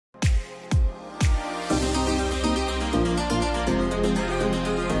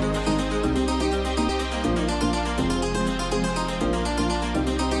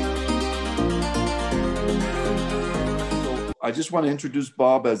I just want to introduce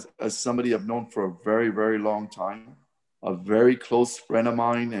Bob as somebody I've known for a very, very long time, a very close friend of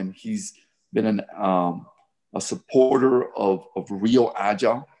mine, and he's been a supporter of Real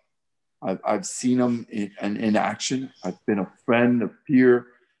Agile. I've seen him in action. I've been a friend, a peer,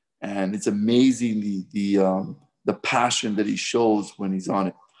 and it's amazing the passion that he shows when he's on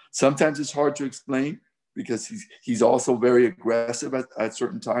it. Sometimes it's hard to explain because he's also very aggressive at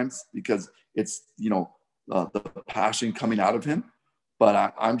certain times because it's, the passion coming out of him.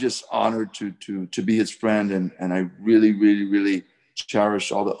 But I'm just honored to be his friend, and I really, really, really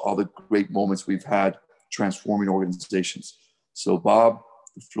cherish all the great moments we've had transforming organizations. So Bob,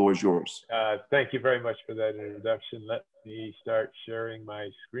 the floor is yours. Thank you very much for that introduction. Let me start sharing my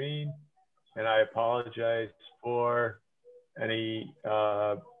screen, and I apologize for any,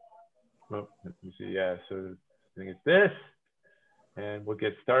 let me see, yeah, so I think it's this, and we'll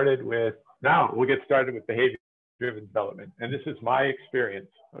get started with behavior-driven development, and this is my experience.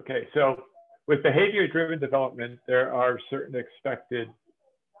 Okay, so with behavior-driven development, there are certain expected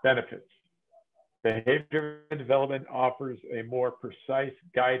benefits. Behavior-driven development offers a more precise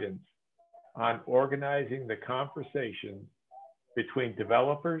guidance on organizing the conversation between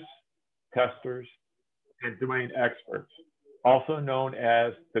developers, testers, and domain experts, also known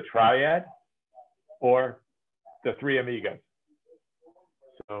as the triad or the three amigos.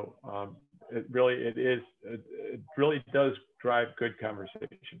 So it really does drive good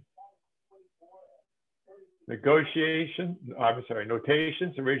conversation.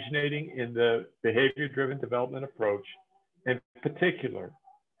 Notations originating in the behavior-driven development approach, in particular,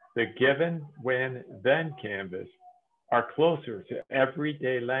 the given, when, then canvas, are closer to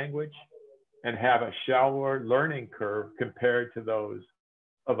everyday language and have a shallower learning curve compared to those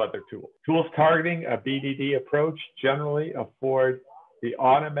of other tools. Tools targeting a BDD approach generally afford the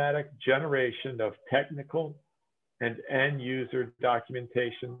automatic generation of technical and end user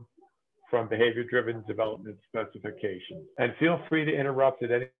documentation from behavior-driven development specifications. And feel free to interrupt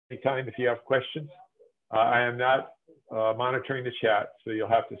at any time if you have questions. I am not monitoring the chat, so you'll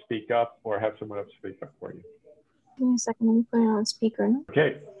have to speak up or have someone else speak up for you. Give me a second, let me put it on speaker.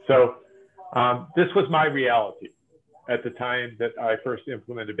 Okay, so this was my reality at the time that I first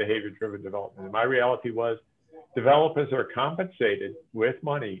implemented behavior-driven development. And my reality was developers are compensated with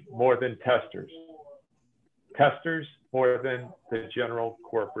money more than testers. Testers more than the general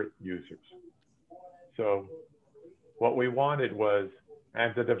corporate users. So what we wanted was,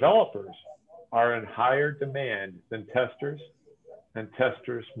 and the developers are in higher demand than testers, and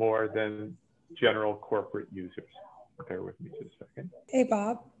testers more than general corporate users. Bear with me just a second. Hey,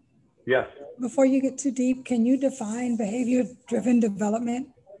 Bob. Yes. Before you get too deep, can you define behavior-driven development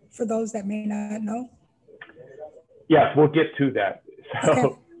for those that may not know? Yes, we'll get to that. So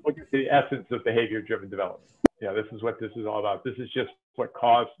okay. We'll get to the essence of behavior-driven development. Yeah, this is what this is all about. This is just what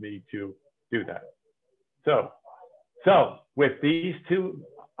caused me to do that. So with these two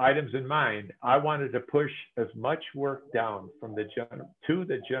items in mind, I wanted to push as much work down from the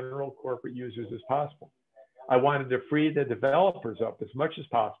general corporate users as possible. I wanted to free the developers up as much as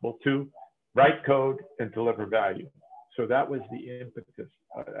possible to write code and deliver value. So that was the impetus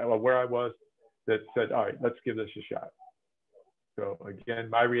where I was that said, all right, let's give this a shot. So again,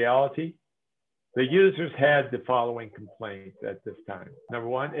 my reality, the users had the following complaints at this time. Number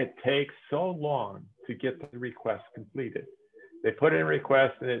one, it takes so long to get the request completed. They put in a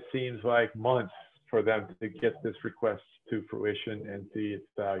request and it seems like months for them to get this request to fruition and see its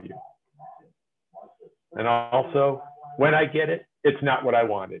value. And also, when I get it, it's not what I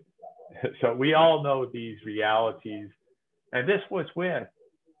wanted. So we all know these realities. And this was with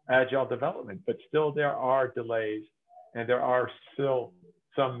agile development, but still there are delays and there are still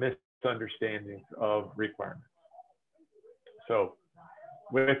some misunderstandings of requirements. So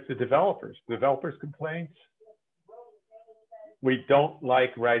with the developers complaints, we don't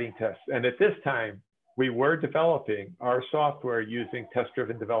like writing tests. And at this time, we were developing our software using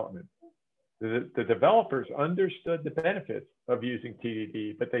test-driven development. The developers understood the benefits of using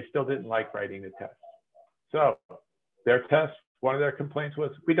TDD, but they still didn't like writing the tests. So their tests, one of their complaints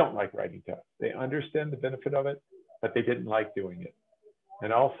was, we don't like writing tests. They understand the benefit of it, but they didn't like doing it.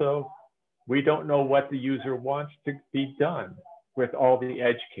 And also, we don't know what the user wants to be done with all the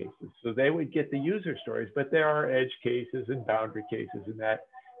edge cases. So they would get the user stories, but there are edge cases and boundary cases in that,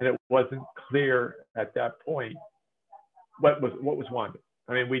 and it wasn't clear at that point what was wanted.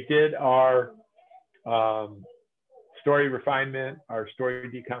 I mean, we did our story refinement, our story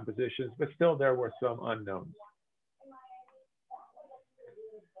decompositions, but still there were some unknowns.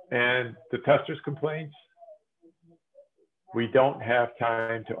 And the testers' complaints, we don't have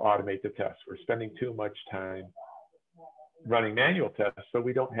time to automate the tests. We're spending too much time running manual tests, so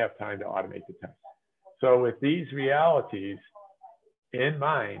we don't have time to automate the tests. So with these realities in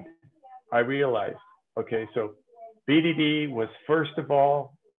mind, I realized, okay, so BDD was first of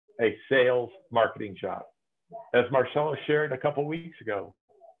all a sales marketing job. As Marcelo shared a couple weeks ago,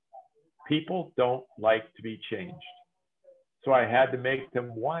 people don't like to be changed. So I had to make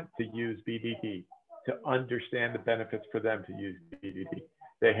them want to use BDD, to understand the benefits for them to use BDD.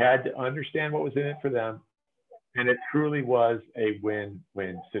 They had to understand what was in it for them, and it truly was a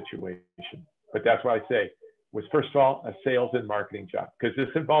win-win situation. But that's why I say it was first of all a sales and marketing job, because this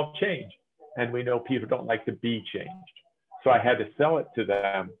involved change, and we know people don't like to be changed. So I had to sell it to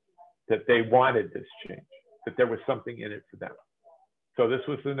them that they wanted this change, that there was something in it for them. So this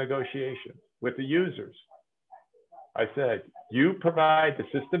was the negotiation with the users. I said, you provide the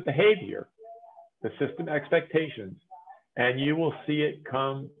system behavior, the system expectations, and you will see it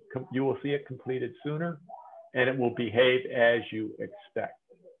you will see it completed sooner, and it will behave as you expect.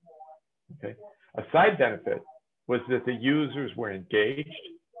 Okay. A side benefit was that the users were engaged,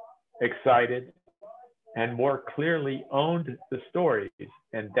 excited, and more clearly owned the stories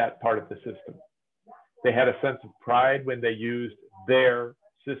and that part of the system. They had a sense of pride when they used their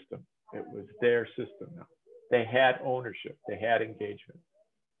system. It was their system now. They had ownership, they had engagement.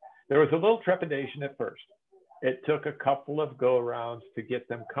 There was a little trepidation at first. It took a couple of go-arounds to get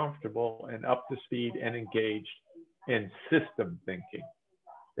them comfortable and up to speed and engaged in system thinking.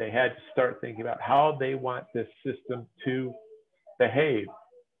 They had to start thinking about how they want this system to behave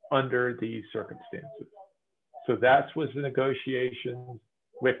under these circumstances. So that was the negotiation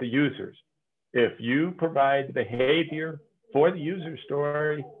with the users. If you provide the behavior for the user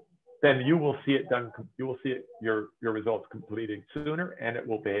story, then you will see it done. You will see it, your results completed sooner, and it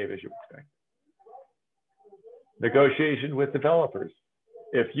will behave as you expect. Negotiation with developers.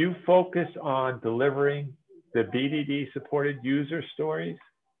 If you focus on delivering the BDD supported user stories,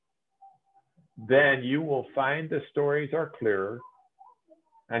 then you will find the stories are clearer.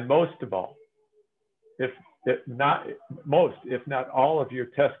 And most of all, if not all of your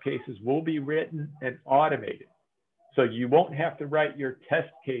test cases will be written and automated. So you won't have to write your test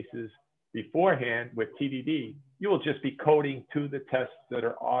cases beforehand with TDD. You will just be coding to the tests that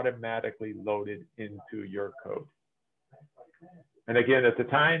are automatically loaded into your code. And again, at the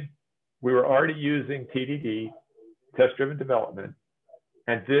time, we were already using TDD, test-driven development,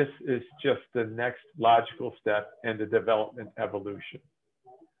 and this is just the next logical step in the development evolution.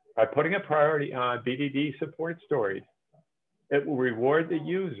 By putting a priority on BDD support stories, it will reward the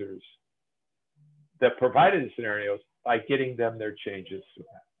users that provided the scenarios by getting them their changes sooner.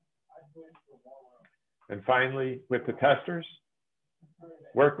 And finally, with the testers,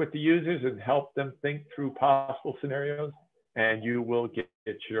 work with the users and help them think through possible scenarios, and you will get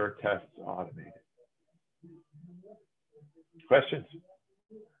your tests automated. Questions?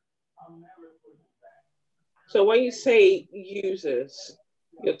 So when you say users,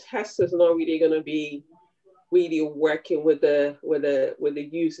 your testers are not really going to be really working with the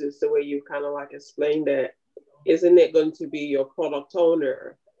users the way you kind of like explained that. Isn't it going to be your product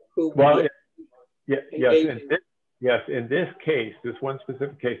owner who? Well, yes. In this case, this one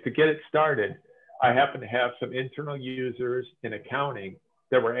specific case, to get it started, I happen to have some internal users in accounting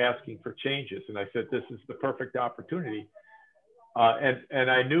that were asking for changes, and I said this is the perfect opportunity. And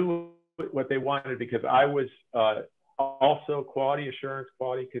I knew what they wanted because I was also quality assurance,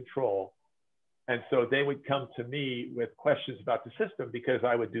 quality control. And so they would come to me with questions about the system because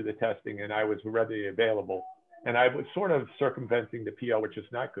I would do the testing and I was readily available. And I was sort of circumventing the PO, which is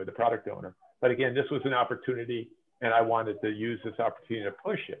not good, the product owner. But again, this was an opportunity and I wanted to use this opportunity to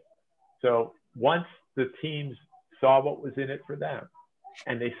push it. So once the teams saw what was in it for them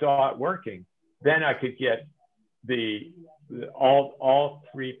and they saw it working, then I could get all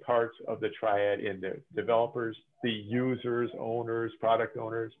three parts of the triad in there: developers, the users, owners, product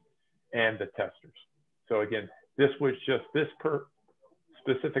owners, and the testers. So again, this was just this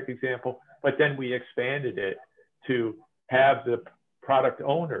specific example, but then we expanded it to have the product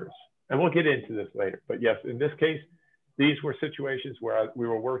owners, and we'll get into this later. But yes, in this case, these were situations where we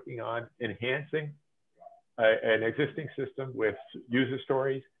were working on enhancing an existing system with user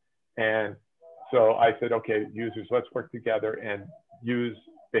stories. And so I said, okay, users, let's work together and use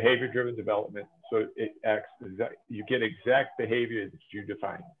behavior-driven development so it acts you get exact behavior that you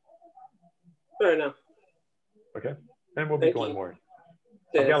define. Fair enough. Okay, and we'll be going more.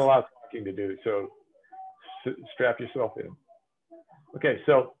 I've got a lot of talking to do, so strap yourself in. Okay,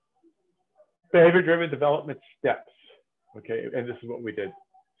 so behavior-driven development steps. Okay, and this is what we did.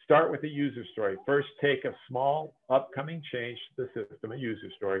 Start with a user story. First, take a small upcoming change to the system, a user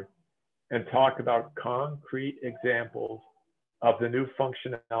story, and talk about concrete examples of the new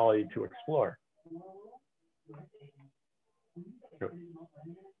functionality to explore.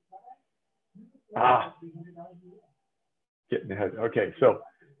 Getting ahead. Okay, so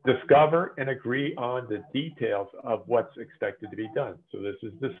discover and agree on the details of what's expected to be done. So this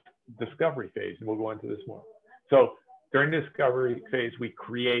is this discovery phase, and we'll go into this more. So during the discovery phase, we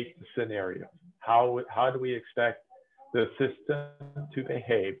create the scenarios. How do we expect the system to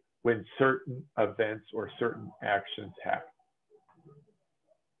behave when certain events or certain actions happen?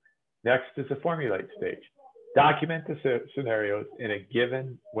 Next is the formulate stage. Document the scenarios in a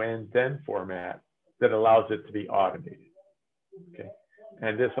given when-then format that allows it to be automated. Okay,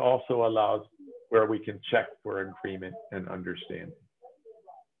 and this also allows where we can check for agreement and understanding.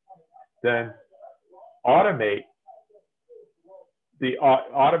 Then automate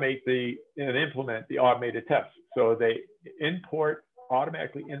and implement the automated tests. So they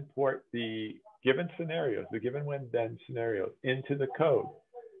automatically import the given scenarios, the given when-then scenarios into the code.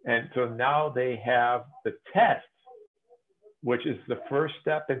 And so now they have the tests, which is the first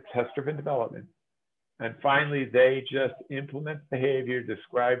step in test-driven development. And finally, they just implement behavior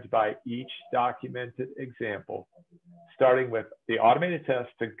described by each documented example, starting with the automated test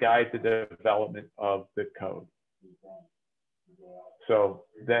to guide the development of the code. So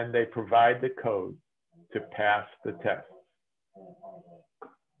then they provide the code to pass the test.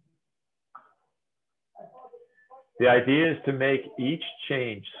 The idea is to make each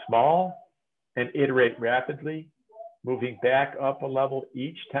change small and iterate rapidly, moving back up a level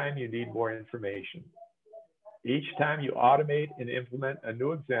each time you need more information. Each time you automate and implement a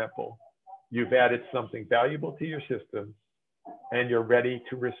new example, you've added something valuable to your system and you're ready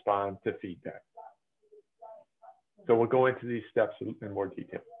to respond to feedback. So we'll go into these steps in more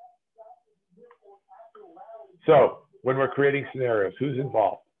detail. So when we're creating scenarios, who's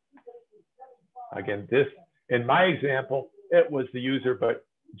involved? Again, in my example, it was the user, but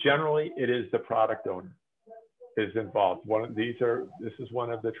generally it is the product owner is involved. This is one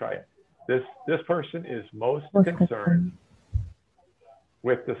of the triads. This person is most concerned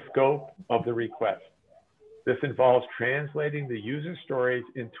with the scope of the request. This involves translating the user stories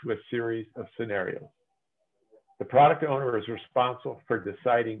into a series of scenarios. The product owner is responsible for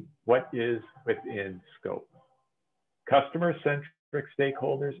deciding what is within scope. Customer-centric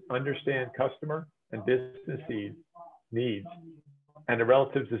stakeholders understand customer and business needs and the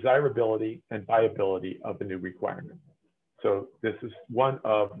relative desirability and viability of the new requirement. So this is one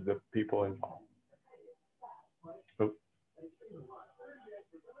of the people involved. Oh.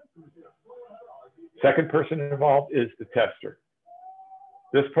 Second person involved is the tester.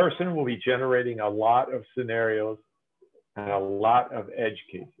 This person will be generating a lot of scenarios and a lot of edge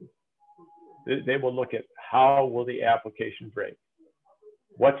cases. They will look at how will the application break?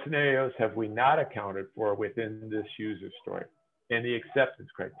 What scenarios have we not accounted for within this user story and the acceptance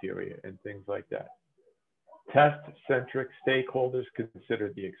criteria and things like that. Test-centric stakeholders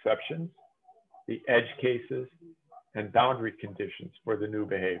consider the exceptions, the edge cases, and boundary conditions for the new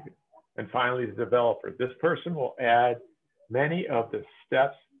behavior. And finally, the developer. This person will add many of the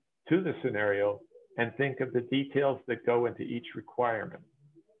steps to the scenario and think of the details that go into each requirement.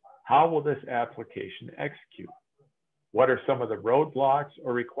 How will this application execute? What are some of the roadblocks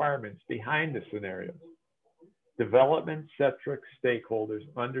or requirements behind the scenarios? Development-centric stakeholders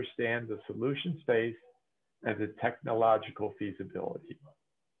understand the solution space and the technological feasibility.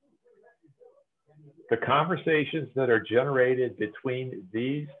 The conversations that are generated between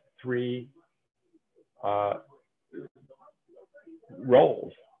these three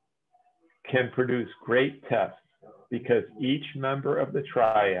roles can produce great tests because each member of the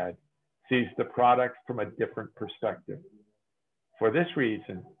triad sees the product from a different perspective. For this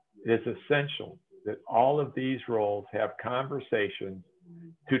reason, it is essential that all of these roles have conversations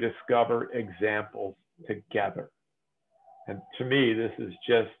to discover examples together. And to me, this is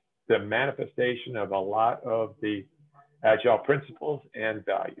just the manifestation of a lot of the Agile principles and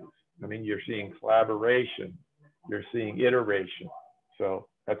values. I mean, you're seeing collaboration, you're seeing iteration. So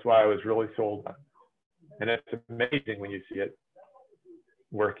that's why I was really sold on it. And it's amazing when you see it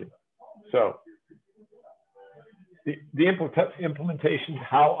working. So the implementation,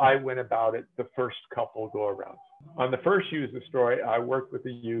 how I went about it, the first couple go around. On the first user story, I worked with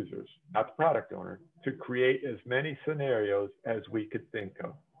the users, not the product owner, to create as many scenarios as we could think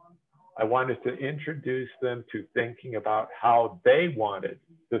of. I wanted to introduce them to thinking about how they wanted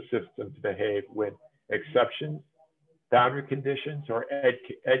the system to behave when exceptions, boundary conditions, or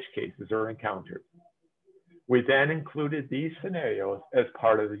edge cases are encountered. We then included these scenarios as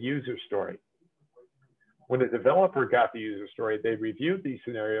part of the user story. When the developer got the user story, they reviewed these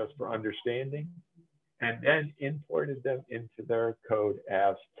scenarios for understanding and then imported them into their code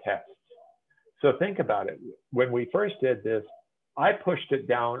as tests. So think about it. When we first did this, I pushed it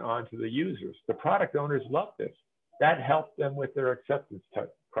down onto the users. The product owners loved this. That helped them with their acceptance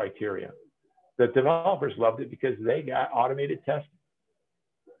criteria. The developers loved it because they got automated testing.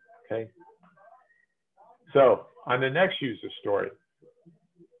 Okay. So on the next user story,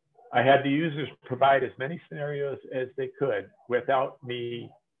 I had the users provide as many scenarios as they could without me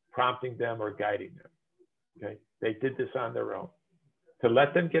prompting them or guiding them. Okay. They did this on their own to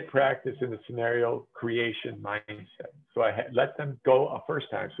let them get practice in the scenario creation mindset. So I let them go a first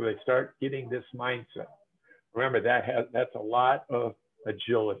time so they start getting this mindset. Remember, that's a lot of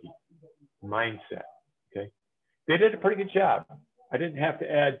agility, mindset, okay? They did a pretty good job. I didn't have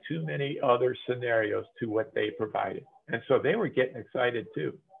to add too many other scenarios to what they provided. And so they were getting excited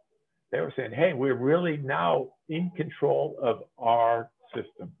too. They were saying, hey, we're really now in control of our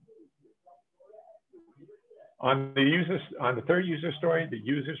system. On the third user story, the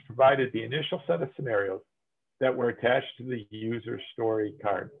users provided the initial set of scenarios that were attached to the user story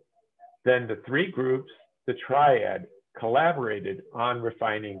card. Then the three groups, the triad, collaborated on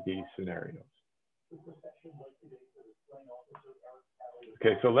refining these scenarios.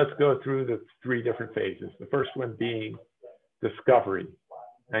 Okay, so let's go through the three different phases. The first one being discovery,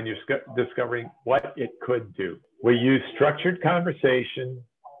 and you're discovering what it could do. We use structured conversations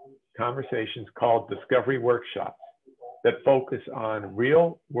called discovery workshops that focus on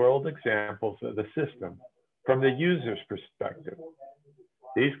real-world examples of the system from the user's perspective.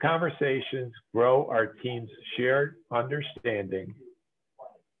 These conversations grow our team's shared understanding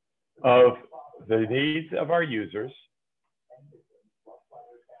of the needs of our users,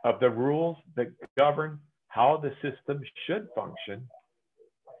 of the rules that govern how the system should function,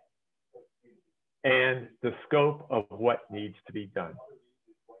 and the scope of what needs to be done.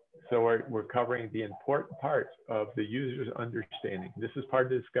 So we're covering the important parts of the user's understanding. This is part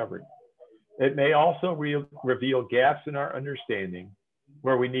of the discovery. It may also reveal gaps in our understanding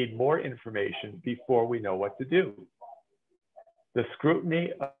where we need more information before we know what to do. The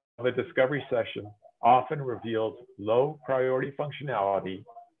scrutiny of a discovery session often reveals low priority functionality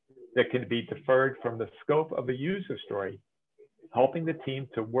that can be deferred from the scope of a user story, helping the team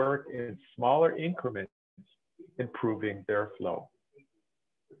to work in smaller increments, improving their flow.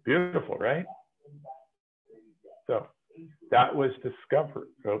 Beautiful, right? So that was discovery.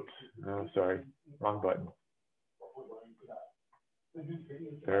 Oops, oh, sorry, wrong button.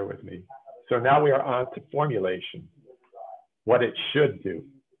 Bear with me. So now we are on to formulation, what it should do.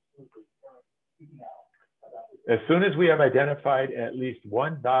 As soon as we have identified at least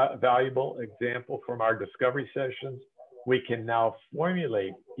one valuable example from our discovery sessions, we can now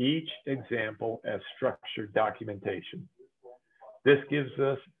formulate each example as structured documentation. This gives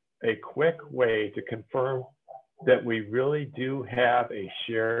us a quick way to confirm that we really do have a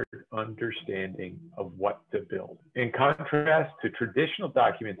shared understanding of what to build. In contrast to traditional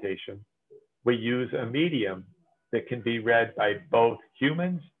documentation, we use a medium that can be read by both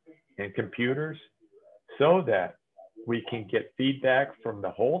humans and computers so that we can get feedback from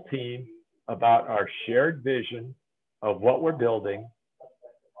the whole team about our shared vision of what we're building,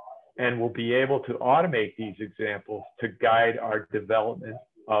 and we'll be able to automate these examples to guide our development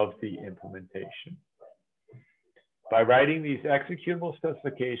of the implementation. By writing these executable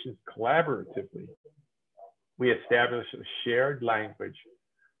specifications collaboratively, we establish a shared language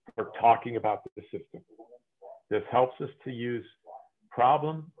for talking about the system. This helps us to use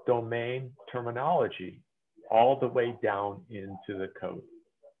problem domain terminology all the way down into the code.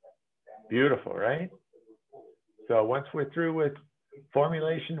 Beautiful, right? So once we're through with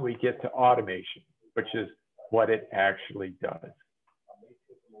formulation, we get to automation, which is what it actually does.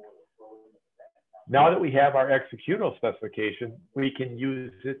 Now that we have our executable specification, we can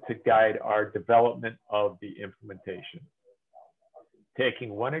use it to guide our development of the implementation.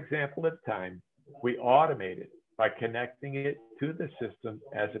 Taking one example at a time, we automate it by connecting it to the system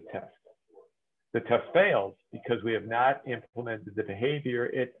as a test. The test fails because we have not implemented the behavior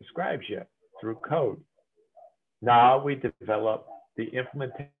it describes yet through code. Now we develop the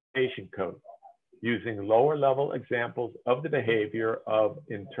implementation code using lower level examples of the behavior of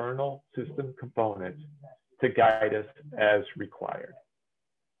internal system components to guide us as required.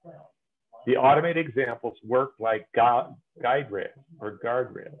 The automated examples work like guide rails or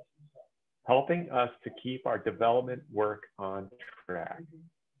guardrails, helping us to keep our development work on track,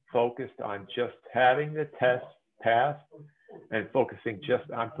 focused on just having the test pass and focusing just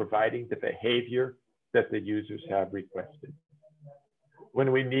on providing the behavior that the users have requested.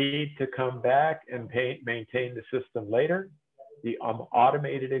 When we need to come back and maintain the system later, The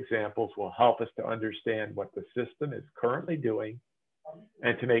automated examples will help us to understand what the system is currently doing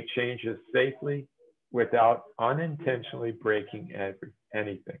and to make changes safely without unintentionally breaking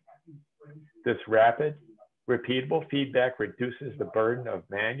anything. This rapid, repeatable feedback reduces the burden of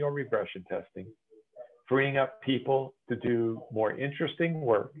manual regression testing, freeing up people to do more interesting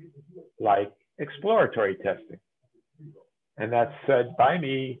work like exploratory testing. And that's said by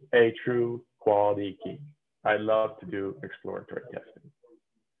me, a true quality geek. I love to do exploratory testing.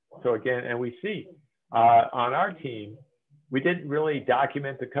 So again, and we see on our team, we didn't really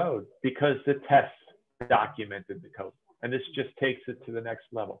document the code because the tests documented the code. And this just takes it to the next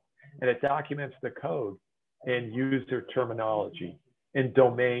level. And it documents the code in user terminology, in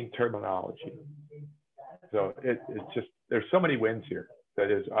domain terminology. So it's just, there's so many wins here.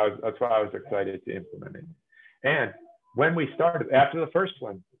 That's why I was excited to implement it. And when we started, after the first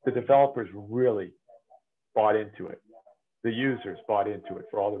one, the developers really bought into it. The users bought into it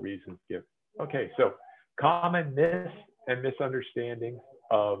for all the reasons given. Okay, so common myths and misunderstandings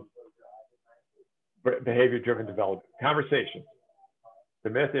of behavior-driven development. Conversations. The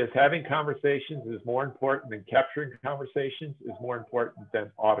myth is having conversations is more important than capturing conversations is more important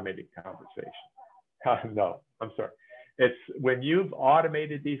than automating conversations. No, I'm sorry. It's when you've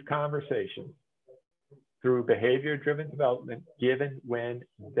automated these conversations through behavior-driven development, given, when,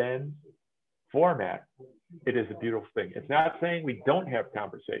 then format, it is a beautiful thing. It's not saying we don't have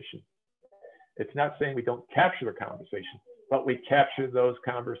conversations. It's not saying we don't capture the conversation, but we capture those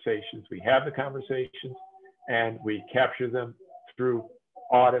conversations. We have the conversations and we capture them through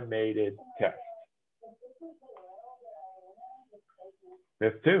automated tests.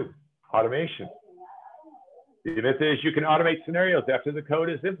 Myth 2, automation. The myth is you can automate scenarios after the code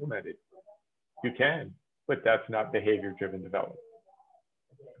is implemented. You can, but that's not behavior-driven development.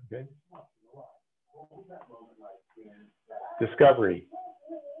 Okay. Discovery.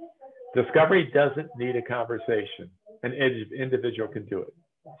 Discovery doesn't need a conversation. An individual can do it.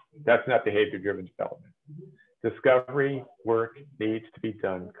 That's not behavior-driven development. Discovery work needs to be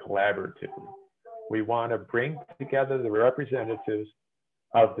done collaboratively. We want to bring together the representatives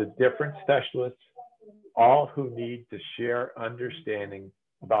of the different specialists, all who need to share understanding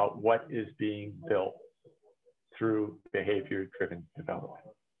about what is being built through behavior-driven development.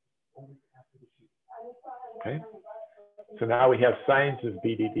 Okay, so now we have signs of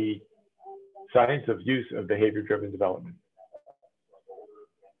BDD, signs of use of behavior-driven development.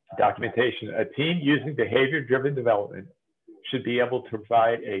 Documentation. A team using behavior-driven development should be able to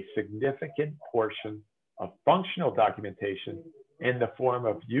provide a significant portion of functional documentation in the form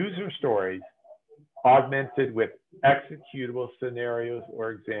of user stories augmented with executable scenarios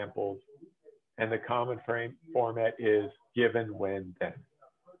or examples, and the common format is given, when, then.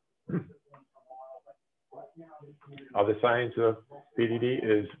 Other signs of BDD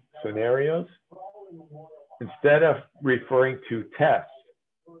is scenarios. Instead of referring to tests,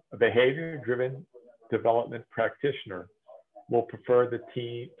 a behavior-driven development practitioner will prefer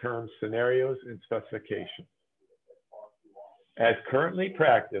the term scenarios and specifications. As currently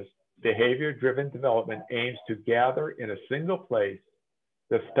practiced, behavior-driven development aims to gather in a single place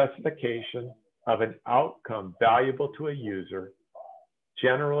the specification of an outcome valuable to a user,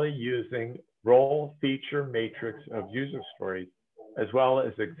 generally using role feature matrix of user stories, as well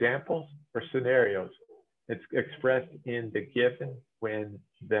as examples or scenarios. It's expressed in the given, when,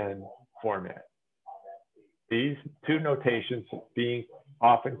 then format. These two notations being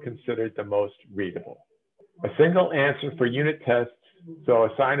often considered the most readable. A single answer for unit tests. So a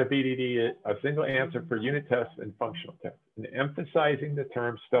sign of BDD is a single answer for unit tests and functional tests. And emphasizing the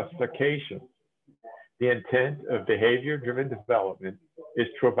term specification. The intent of behavior-driven development is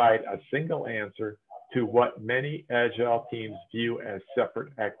to provide a single answer to what many agile teams view as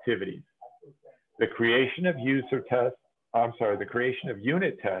separate activities. The creation of the creation of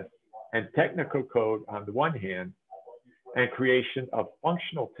unit tests and technical code on the one hand, and creation of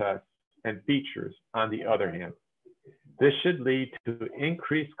functional tests and features on the other hand. This should lead to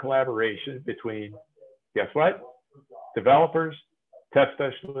increased collaboration between, guess what? Developers, test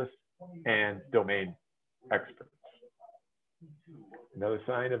specialists, and domain experts. Another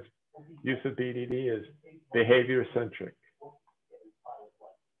sign of use of BDD is behavior-centric.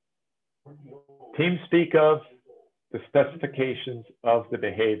 Teams speak of the specifications of the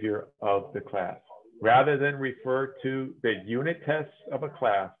behavior of the class. Rather than refer to the unit tests of a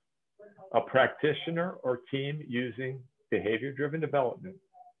class, a practitioner or team using behavior-driven development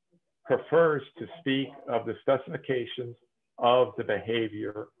prefers to speak of the specifications of the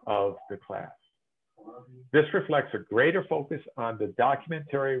behavior of the class. This reflects a greater focus on the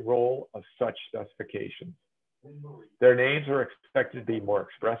documentary role of such specifications. Their names are expected to be more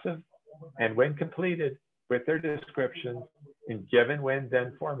expressive, and when completed with their descriptions in given, when,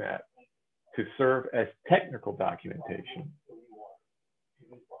 then format, to serve as technical documentation.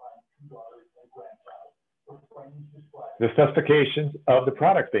 The specifications of the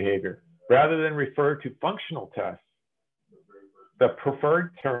product behavior. Rather than refer to functional tests, the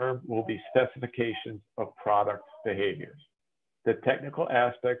preferred term will be specifications of product behaviors. The technical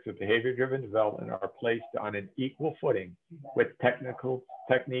aspects of behavior-driven development are placed on an equal footing with technical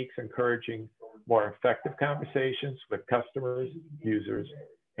techniques encouraging more effective conversations with customers, users,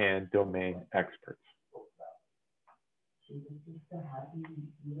 and domain experts.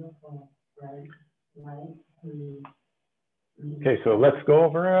 Okay, so let's go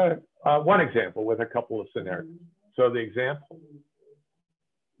over one example with a couple of scenarios. So the example,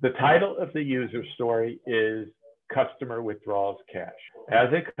 the title of the user story is Customer Withdraws Cash. As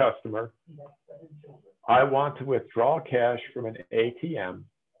a customer, I want to withdraw cash from an ATM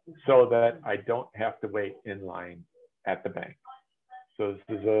so that I don't have to wait in line at the bank. So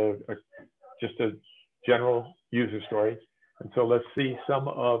this is just a general user story. And so let's see some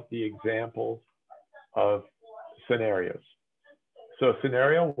of the examples of scenarios. So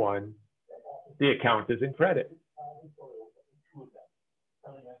scenario one, the account is in credit.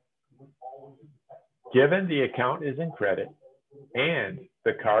 Given the account is in credit and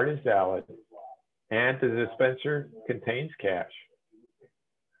the card is valid and the dispenser contains cash,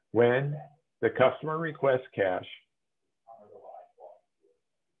 when the customer requests cash,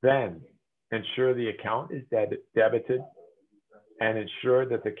 then ensure the account is debited and ensure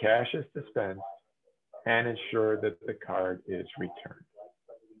that the cash is dispensed and ensure that the card is returned.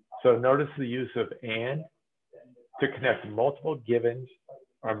 So notice the use of and to connect multiple givens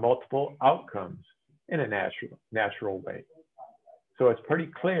or multiple outcomes in a natural way. So it's pretty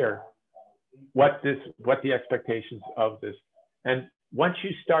clear what the expectations of this. And once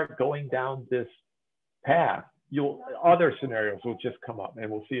you start going down this path, other scenarios will just come up, and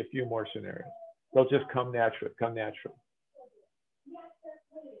we'll see a few more scenarios. They'll just come natural.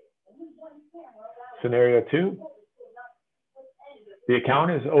 Scenario two, the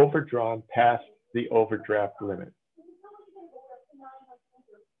account is overdrawn past the overdraft limit.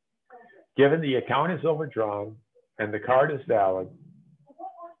 Given the account is overdrawn and the card is valid,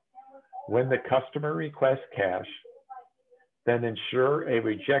 when the customer requests cash, then ensure a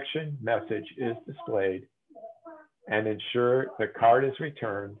rejection message is displayed and ensure the card is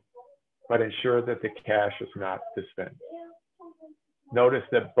returned, but ensure that the cash is not dispensed. Notice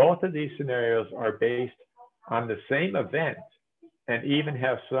that both of these scenarios are based on the same event and even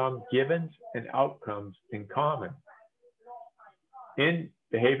have some givens and outcomes in common. In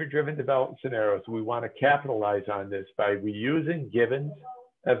behavior-driven development scenarios, we want to capitalize on this by reusing givens,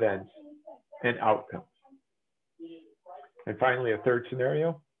 events, and outcomes. And finally, a third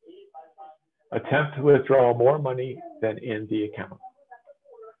scenario, attempt to withdraw more money than in the account.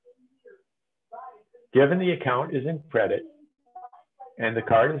 Given the account is in credit and the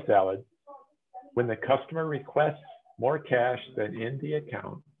card is valid, when the customer requests more cash than in the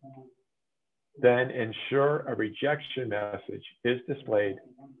account, then ensure a rejection message is displayed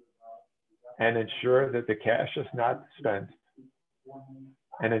and ensure that the cash is not dispensed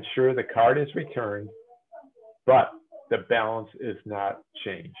and ensure the card is returned, but the balance is not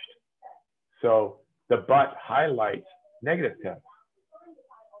changed. So the but highlights negative tests.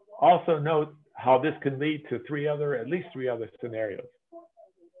 Also note how this can lead to at least three other scenarios.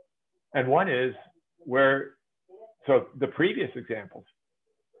 And one is where, so the previous examples,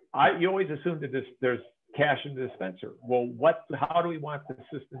 you always assume that there's cash in the dispenser. Well, how do we want the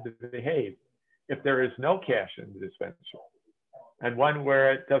system to behave if there is no cash in the dispenser? And one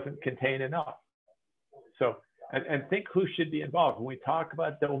where it doesn't contain enough. So, and think who should be involved. When we talk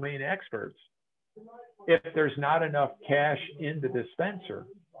about domain experts, if there's not enough cash in the dispenser,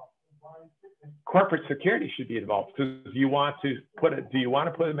 corporate security should be involved. Because do you want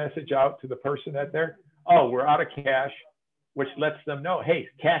to put a message out to the person that they're, oh, we're out of cash, which lets them know, hey,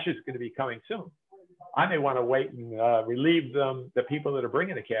 cash is going to be coming soon. I may want to wait and relieve them, the people that are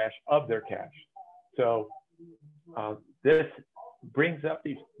bringing the cash, of their cash. So this brings up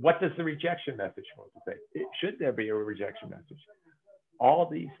these, what does the rejection message want to say? Should there be a rejection message? All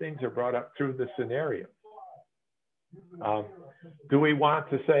these things are brought up through the scenario. Do we want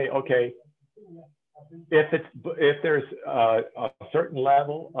to say, okay, if there's a certain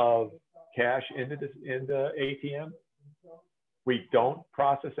level of cash in the ATM, we don't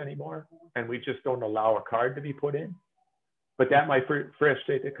process anymore, and we just don't allow a card to be put in. But that might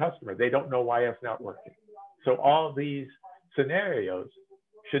frustrate the customer. They don't know why it's not working. So all of these scenarios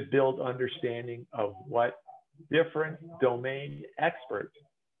should build understanding of what different domain experts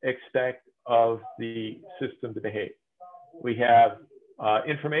expect of the system to behave. We have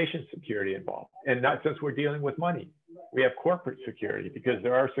information security involved, and not just we're dealing with money. We have corporate security because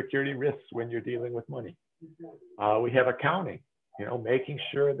there are security risks when you're dealing with money. We have accounting, you know, making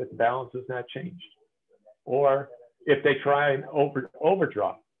sure that the balance is not changed. Or if they try and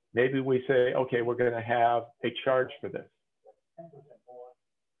overdraw, maybe we say, okay, we're going to have a charge for this.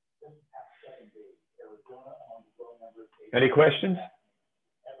 Any questions?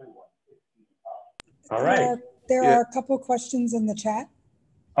 All right. There are a couple of questions in the chat.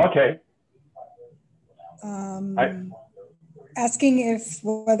 Okay. Asking if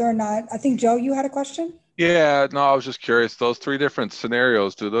whether or not, I think, Joe, you had a question? Yeah, no, I was just curious. Those three different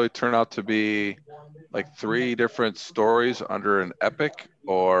scenarios, do they turn out to be like three different stories under an epic,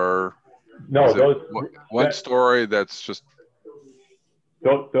 or no? Those one story that's just.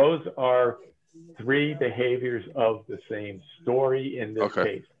 Those are three behaviors of the same story in this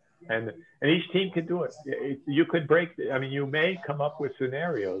case, and each team can do it. You could break. I mean, you may come up with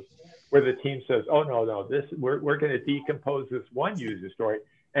scenarios where the team says, "Oh no, this we're going to decompose this one user story,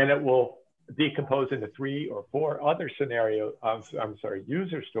 and it will decompose into 3 or 4 other scenarios.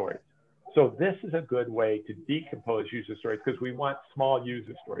 User stories." So this is a good way to decompose user stories because we want small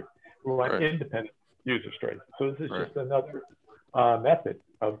user stories. We want independent user stories. So this is just another method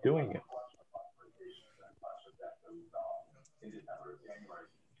of doing it.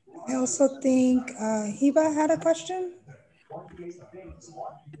 I also think Hiba had a question.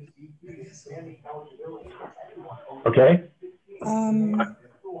 Okay.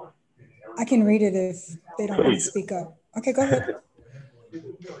 I can read it if they don't want to speak up. Okay, go ahead.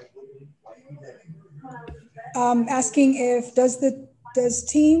 Asking if does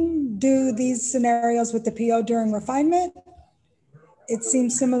team do these scenarios with the PO during refinement? It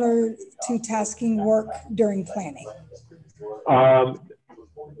seems similar to tasking work during planning.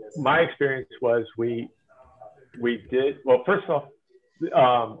 My experience was we did, well, first of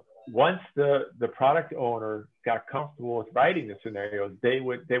all, once the product owner got comfortable with writing the scenarios, they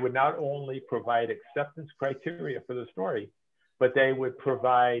would not only provide acceptance criteria for the story, but they would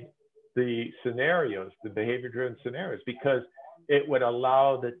provide the scenarios, the behavior-driven scenarios, because it would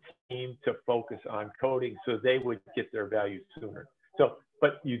allow the team to focus on coding so they would get their value sooner. So,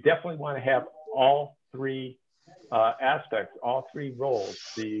 but you definitely want to have all three aspects, all three roles,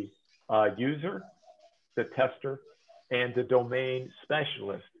 the user, the tester, and the domain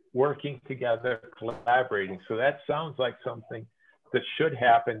specialist working together, collaborating. So that sounds like something that should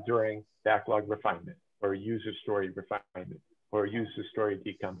happen during backlog refinement or user story refinement or user story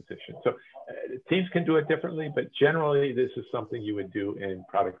decomposition. So teams can do it differently, but generally this is something you would do in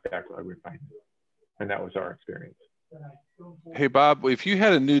product backlog refinement. And that was our experience. Hey, Bob, if you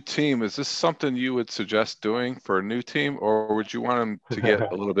had a new team, is this something you would suggest doing for a new team, or would you want them to get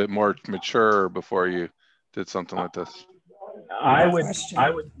a little bit more mature before you did something like this? I would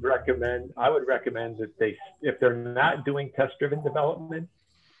recommend that if they're not doing test-driven development,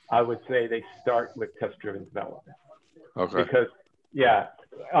 I would say they start with test-driven development. Okay. Because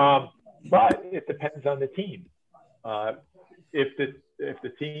but it depends on the team. If the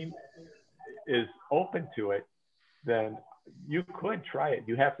team is open to it, then you could try it.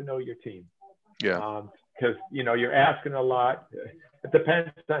 You have to know your team. Yeah. Because you're asking a lot. It depends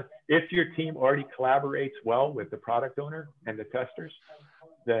on if your team already collaborates well with the product owner and the testers,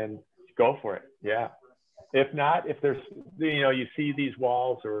 then go for it. Yeah. If not, if there's you see these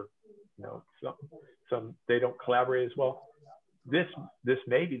walls or some they don't collaborate as well, this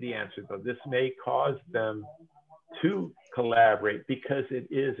may be the answer though. This may cause them to collaborate because it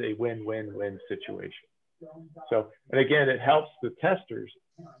is a win-win-win situation. So, and again, it helps the testers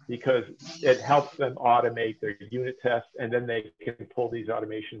because it helps them automate their unit tests, and then they can pull these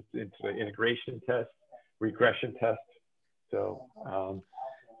automations into the integration test, regression test. So,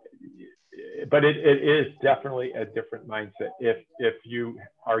 but it is definitely a different mindset. If you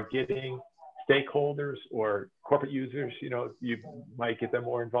are getting stakeholders or corporate users, you might get them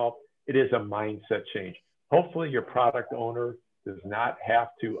more involved. It is a mindset change. Hopefully your product owner does not have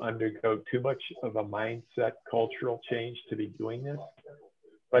to undergo too much of a mindset cultural change to be doing this,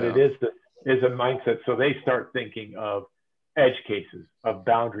 but it is a mindset. So they start thinking of edge cases, of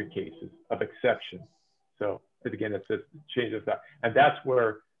boundary cases, of exceptions. So again, it's a change of that. And that's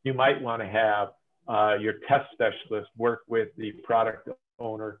where you might want to have your test specialist work with the product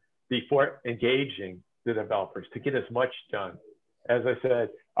owner before engaging the developers to get as much done. As I said,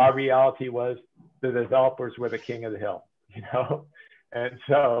 our reality was the developers were the king of the hill, and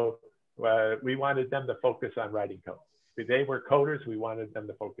so we wanted them to focus on writing code. If they were coders, we wanted them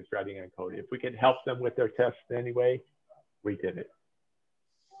to focus writing on code. If we could help them with their tests anyway, we did it.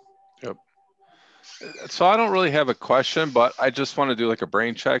 Yep. So I don't really have a question, but I just want to do like a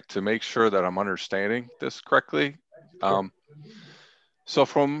brain check to make sure that I'm understanding this correctly. So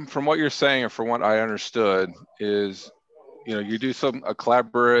from what you're saying, or from what I understood, is you do a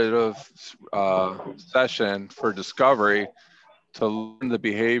collaborative session for discovery to learn the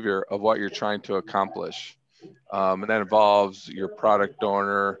behavior of what you're trying to accomplish, and that involves your product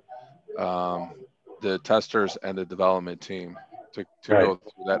owner, the testers, and the development team to go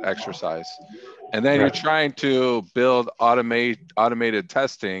through that exercise. And then you're trying to build automated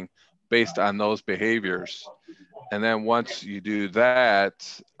testing based on those behaviors. And then once you do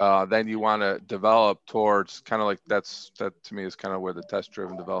that, then you want to develop towards kind of like that to me is kind of where the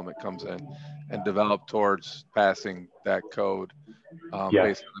test-driven development comes in, and develop towards passing that code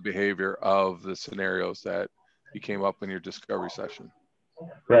based on the behavior of the scenarios that you came up in your discovery session.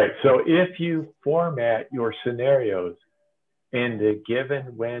 Right. So if you format your scenarios in the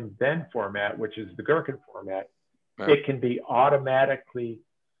given, when, then format, which is the Gherkin format, it can be automatically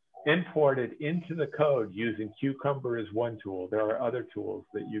imported into the code using Cucumber as one tool. There are other tools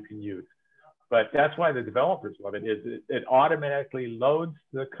that you can use, but that's why the developers love it. Is it automatically loads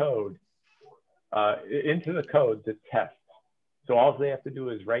the code into the code to test. So all they have to do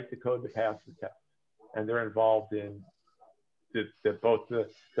is write the code to pass the test, and they're involved in both the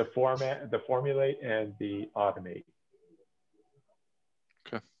formulate and the automate.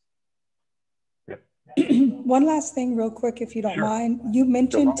 Okay. One last thing real quick, if you don't mind. You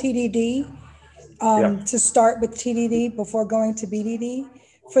mentioned TDD, to start with TDD before going to BDD.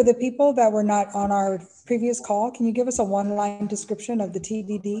 For the people that were not on our previous call, can you give us a one-line description of the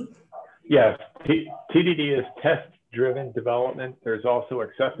TDD? Yes, TDD is test-driven development. There's also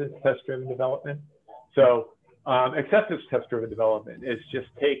acceptance test-driven development. So acceptance test-driven development is just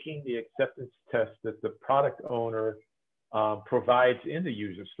taking the acceptance test that the product owner provides in the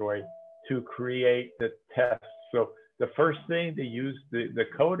user story to create the test. So the first thing the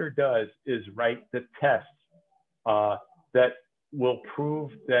coder does is write the test that will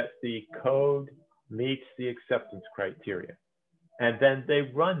prove that the code meets the acceptance criteria. And then they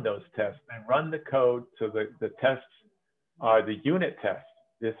run those tests. They run the code. So the tests are the unit tests.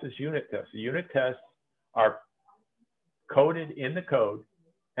 This is unit tests. The unit tests are coded in the code,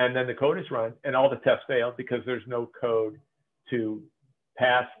 and then the code is run, and all the tests fail because there's no code to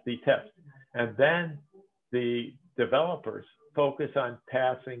pass the test. And then the developers focus on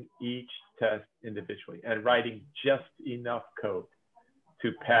passing each test individually and writing just enough code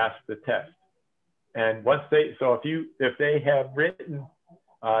to pass the test. And once if they have written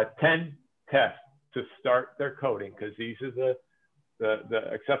 10 tests to start their coding, because these are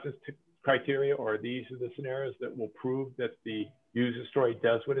the acceptance criteria, or these are the scenarios that will prove that the user story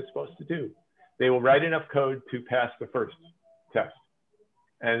does what it's supposed to do, they will write enough code to pass the first test,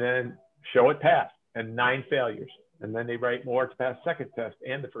 and then show it passed, and 9 failures. And then they write more to pass second test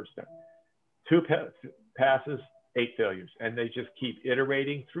and the first test. 2 passes, 8 failures. And they just keep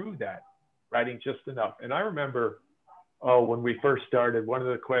iterating through that, writing just enough. And I remember, when we first started, one of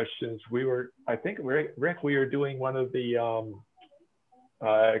the questions I think, Rick, we were doing one of the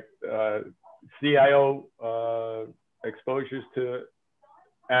CIO exposures to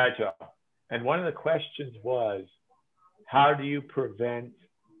Agile. And one of the questions was, how do you prevent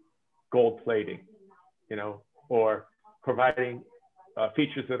gold plating, or providing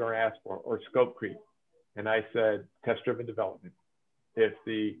features that are asked for, or scope creep? And I said, test-driven development. If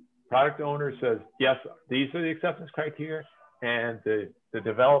the product owner says, yes, these are the acceptance criteria, and the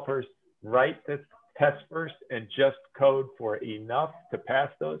developers write the test first and just code for enough to pass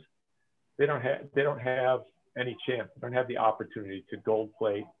those, they don't have any chance. They don't have the opportunity to gold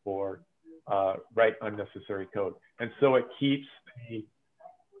plate or write unnecessary code. And so it keeps the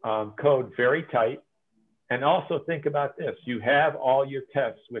code very tight. And also think about this. You have all your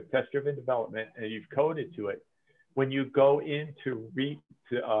tests with test-driven development, and you've coded to it. When you go in to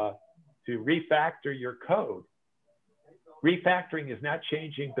refactor your code, refactoring is not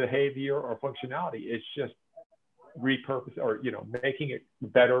changing behavior or functionality. It's just repurpose, or making it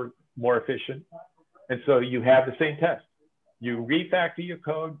better, more efficient. And so you have the same test. You refactor your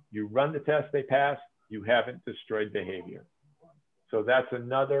code, you run the test, they pass, you haven't destroyed behavior. So that's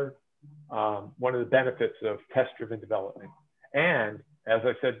another one of the benefits of test-driven development. And as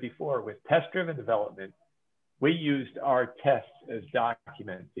I said before, with test-driven development, we used our tests as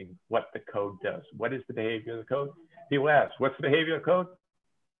documenting what the code does. What is the behavior of the code? People ask, what's the behavior of the code?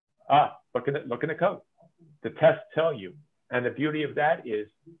 Look in the code. The tests tell you. And the beauty of that is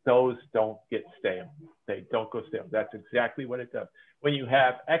those don't get stale. They don't go stale. That's exactly what it does. When you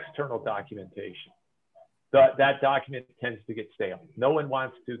have external documentation, that document tends to get stale. No one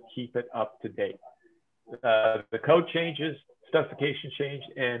wants to keep it up to date. The code changes, specification change,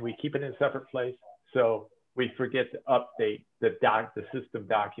 and we keep it in a separate place. So we forget to update the system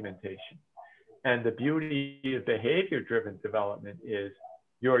documentation. And the beauty of behavior-driven development is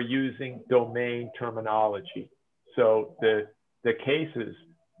you're using domain terminology. So the cases,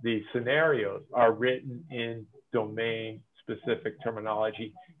 the scenarios are written in domain-specific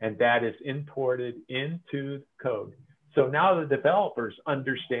terminology, and that is imported into code. So now the developers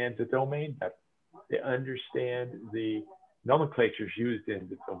understand the domain better. They understand the nomenclatures used in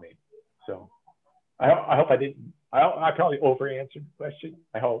the domain. So I hope I didn't, I probably over-answered the question,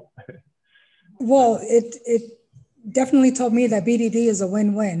 I hope. Well, it definitely told me that BDD is a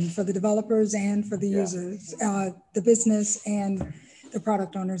win-win for the developers and for the users, the business and the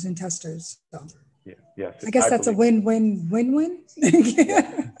product owners and testers. So yes, I guess that's a win-win-win-win.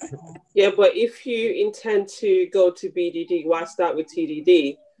 Yeah, but if you intend to go to BDD, why start with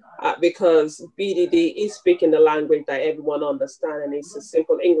TDD? Because BDD is speaking the language that everyone understands, and it's a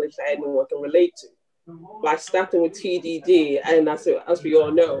simple English that anyone can relate to. By starting with TDD, and as we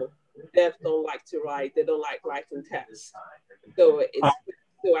all know, devs don't like to write, they don't like writing tests. So it's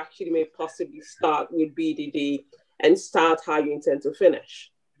to actually may possibly start with BDD and start how you intend to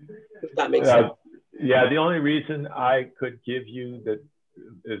finish, if that makes sense. Yeah, the only reason I could give you that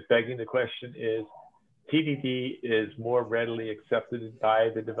is begging the question is TDD is more readily accepted by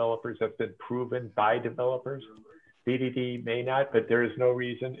the developers, that's been proven by developers. BDD may not, but there is no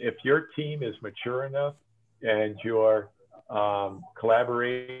reason. If your team is mature enough and your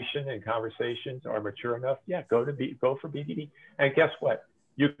collaboration and conversations are mature enough, yeah, go for BDD. And guess what?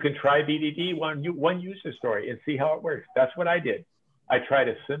 You can try BDD one user story and see how it works. That's what I did. I tried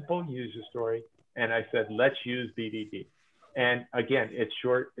a simple user story and I said, let's use BDD. And again, it's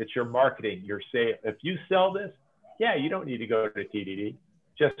your marketing, your sale. If you sell this, yeah, you don't need to go to TDD.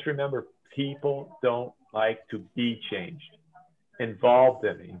 Just remember, people don't like to be changed. Involve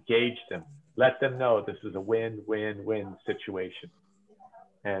them, engage them, let them know this is a win-win-win situation.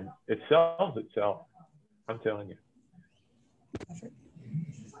 And it sells itself, I'm telling you.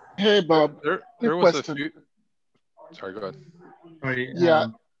 Hey, Bob. There was a few. Sorry, go ahead. Sorry, Yeah.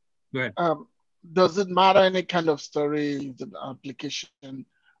 Go ahead. Does it matter any kind of story, the application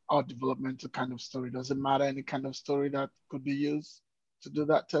or developmental kind of story? Does it matter any kind of story that could be used to do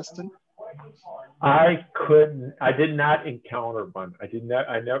that testing? I did not encounter one.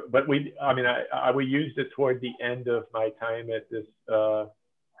 We used it toward the end of my time at this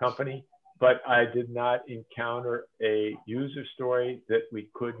company, but I did not encounter a user story that we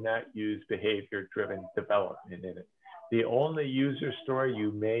could not use behavior-driven development in it. The only user story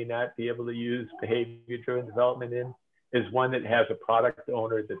you may not be able to use behavior-driven development in is one that has a product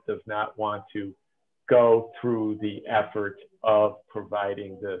owner that does not want to go through the effort of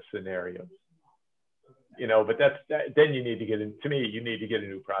providing the scenarios. You know, but then you need to get in, to me, you need to get a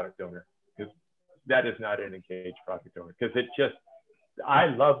new product owner, because that is not an engaged product owner. Because I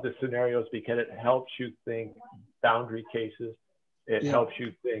love the scenarios because it helps you think boundary cases. It helps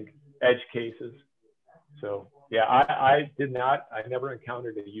you think edge cases. So yeah, I never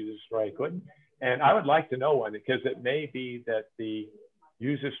encountered a user story I couldn't. And I would like to know one, because it may be that the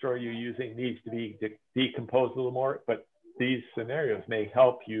user story you're using needs to be decomposed a little more, but these scenarios may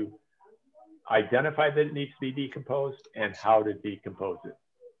help you identify that it needs to be decomposed and how to decompose it.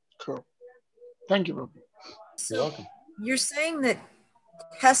 Cool. Thank you, Bob. You're welcome. You're saying that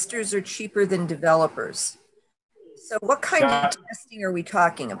testers are cheaper than developers. So what kind of testing are we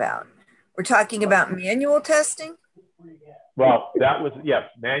talking about? We're talking about manual testing? Well, that was, yes,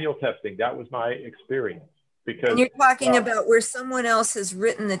 manual testing. That was my experience. Because, and you're talking about where someone else has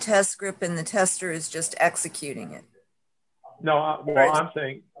written the test script and the tester is just executing it. No, I'm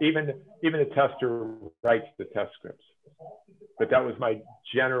saying even the tester writes the test scripts. But that was my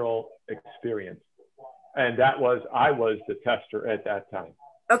general experience. And I was the tester at that time.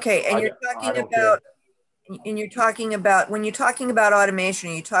 Okay, and you're talking about, when you're talking about automation,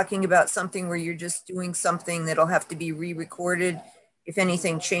 are you talking about something where you're just doing something that'll have to be re-recorded if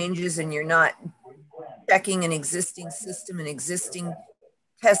anything changes, and you're not checking an existing system and existing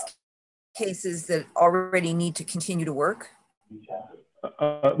test cases that already need to continue to work?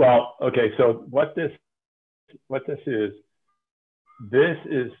 Well, okay, so what this is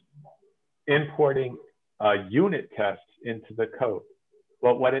importing unit tests into the code.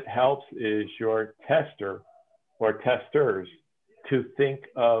 But what it helps is your tester or testers to think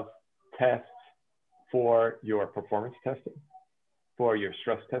of tests for your performance testing, for your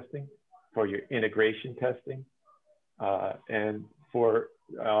stress testing, for your integration testing, and for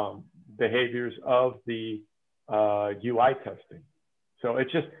behaviors of the UI testing. So it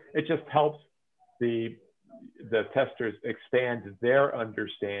just helps the testers expand their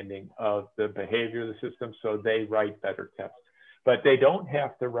understanding of the behavior of the system, so they write better tests. But they don't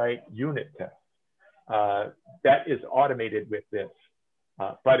have to write unit tests. That is automated with this,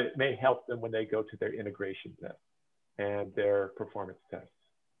 but it may help them when they go to their integration tests and their performance tests.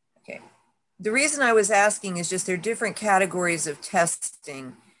 Okay. The reason I was asking is just there are different categories of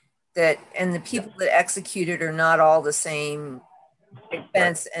testing and the people that execute it are not all the same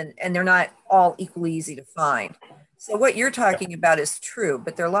expense, and they're not all equally easy to find. So what you're talking about is true,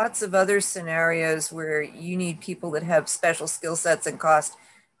 but there are lots of other scenarios where you need people that have special skill sets and cost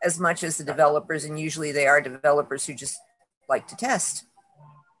as much as the developers, and usually they are developers who just like to test.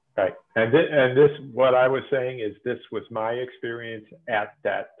 Right, and this, what I was saying is this was my experience at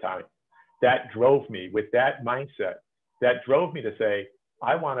that time. That drove me, with that mindset, that drove me to say,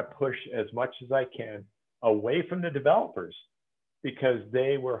 I want to push as much as I can away from the developers, because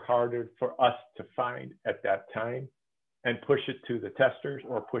they were harder for us to find at that time, and push it to the testers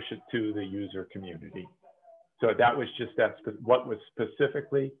or push it to the user community. So that was just what was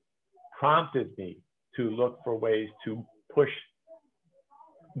specifically prompted me to look for ways to push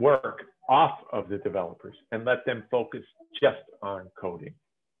work off of the developers and let them focus just on coding.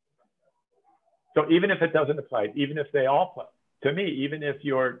 So even if it doesn't apply, even if they all apply, to me, even if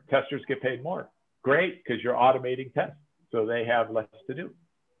your testers get paid more, great, because you're automating tests, so they have less to do.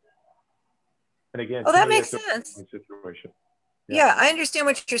 And again, oh, that makes sense. Situation. Yeah, I understand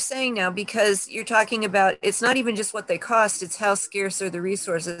what you're saying now, because you're talking about, it's not even just what they cost, it's how scarce are the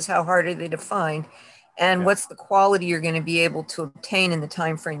resources, how hard are they to find, and what's the quality you're going to be able to obtain in the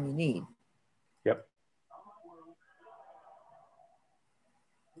time frame you need. Yep.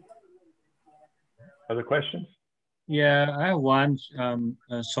 Other questions? Yeah, I have one.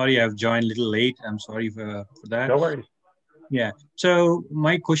 Sorry, I've joined a little late. I'm sorry for that. No worries. Yeah. So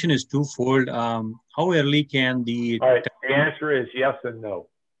my question is twofold. How early can the... All right. The answer is yes and no.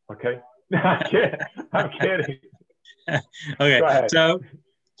 Okay. I'm kidding. Okay.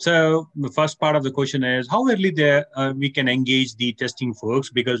 So the first part of the question is how early we can engage the testing folks,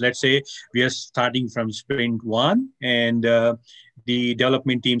 because let's say we are starting from sprint 1 and the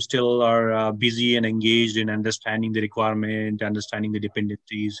development team still are busy and engaged in understanding the requirement, understanding the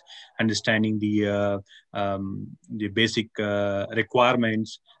dependencies, understanding the basic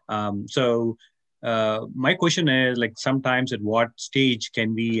requirements. My question is, like, sometimes at what stage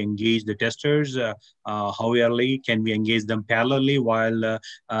can we engage the testers? How early can we engage them parallelly while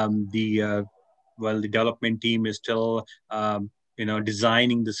the development team is still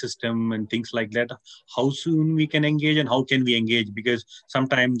designing the system and things like that? How soon we can engage and how can we engage? Because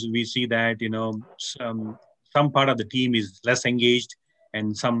sometimes we see that some part of the team is less engaged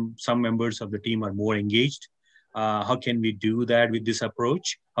and some members of the team are more engaged. How can we do that with this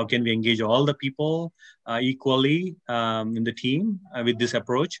approach? How can we engage all the people equally in the team with this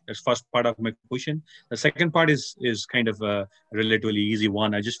approach? That's first part of my question. The second part is kind of a relatively easy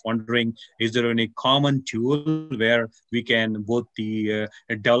one. I'm just wondering, is there any common tool where we can, both the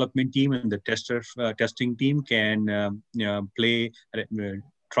development team and the testing team can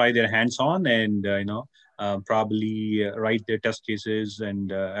try their hands on and probably write their test cases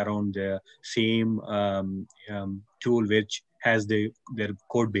and around the same tool which has their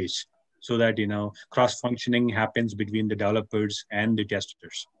code base, so that cross-functioning happens between the developers and the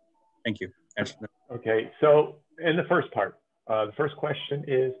testers. Thank you. Okay, so in the first part, the first question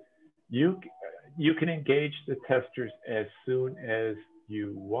is, you can engage the testers as soon as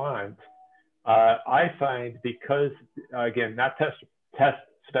you want. I find, because again, not test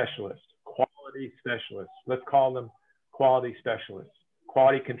specialists, quality specialists, let's call them quality specialists,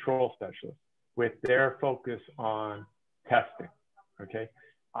 quality control specialists, with their focus on testing, okay?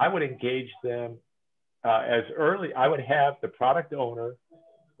 I would engage them as early, I would have the product owner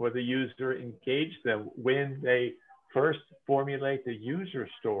or the user engage them when they first formulate the user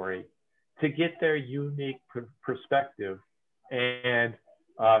story to get their unique perspective and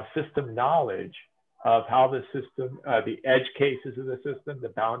system knowledge of how the system, the edge cases of the system,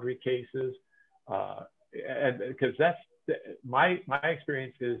 the boundary cases, and because that's my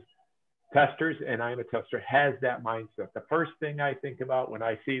experience is testers, and I'm a tester, has that mindset. The first thing I think about when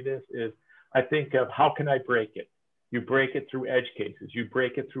I see this is I think of, how can I break it? You break it through edge cases, you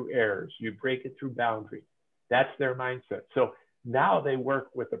break it through errors, you break it through boundaries. That's their mindset. So now they work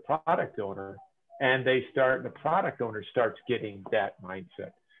with the product owner, and the product owner starts getting that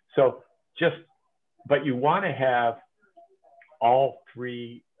mindset. So just but you want to have all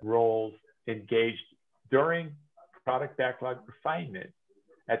three roles engaged during product backlog refinement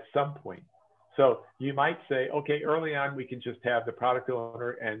at some point. So you might say, okay, early on, we can just have the product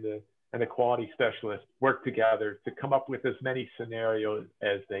owner and the quality specialist work together to come up with as many scenarios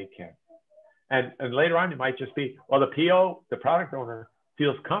as they can. And later on, it might just be, well, the PO, the product owner,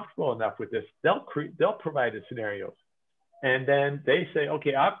 feels comfortable enough with this. They'll provide the scenarios. And then they say,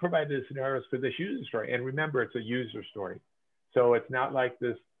 okay, I've provided the scenarios for this user story. And remember, it's a user story. So it's not like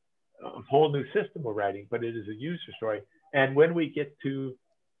this whole new system we're writing, but it is a user story. And when we get to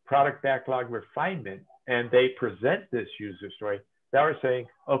product backlog refinement and they present this user story, now we're saying,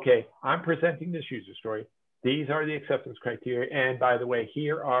 okay, I'm presenting this user story. These are the acceptance criteria. And by the way,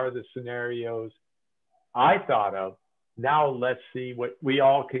 here are the scenarios I thought of. Now let's see what we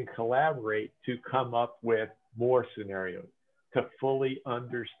all can collaborate to come up with more scenarios to fully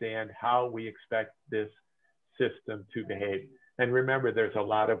understand how we expect this system to behave. And remember, there's a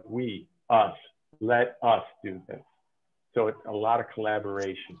lot of we, us, let us do this. So it's a lot of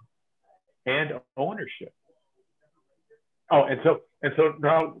collaboration and ownership. Oh, and so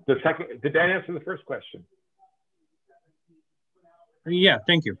now the second, did that answer the first question? Yeah,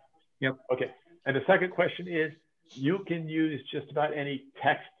 thank you. Yep. Okay. And the second question is, you can use just about any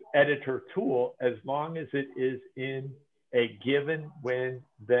text editor tool as long as it is in a given when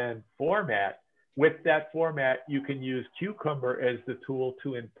then format. With that format, you can use Cucumber as the tool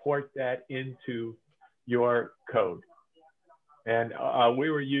to import that into your code. And we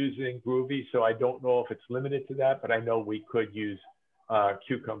were using Groovy, so I don't know if it's limited to that, but I know we could use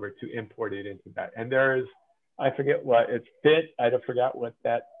Cucumber to import it into that. And there is, I forget what it's Fit, I forgot what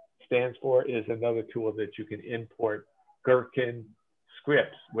that stands for, is another tool that you can import Gherkin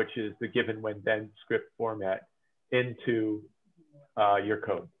scripts, which is the given when then script format, into your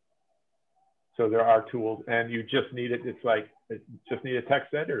code. So there are tools, and you just need it. It's like, you just need a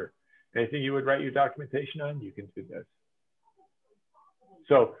text editor. Anything you would write your documentation on, you can do this.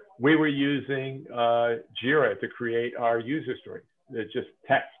 So we were using Jira to create our user stories. It's just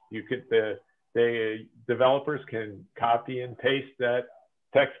text. You could, the developers can copy and paste that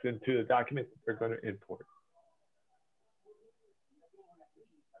text into the document that they're going to import.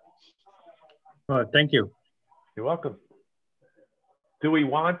 Thank you. You're welcome. Do we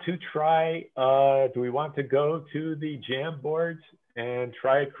want to try, do we want to go to the Jamboards and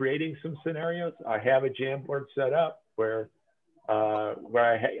try creating some scenarios? I have a Jamboard set up where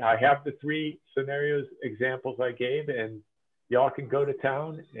I have the three scenarios examples I gave, and y'all can go to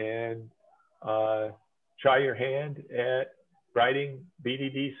town and try your hand at writing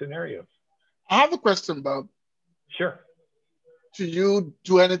BDD scenarios. I have a question, Bob. Sure. Do you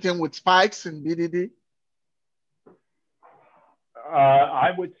do anything with spikes in BDD?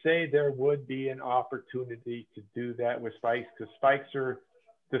 I would say there would be an opportunity to do that with spikes, because spikes are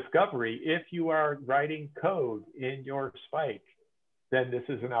discovery. If you are writing code in your spike, then this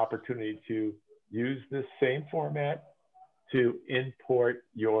is an opportunity to use this same format to import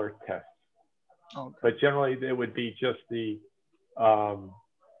your tests. Okay. But generally, it would be just the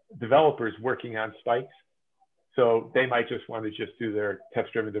developers working on spikes. So they might just want to just do their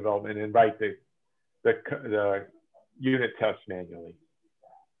test-driven development and write the unit tests manually.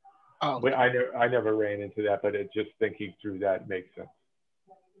 Oh. I never ran into that, but just thinking through that makes sense.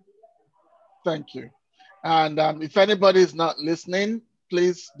 Thank you. And if anybody is not listening,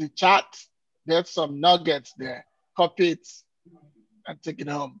 please, the chat, there's some nuggets there. Copy it and take it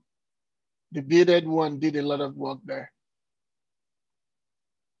home. The bearded one did a lot of work there.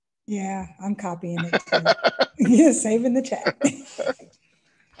 Yeah, I'm copying it too. Yeah, saving the chat.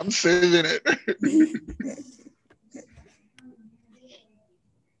 I'm saving it.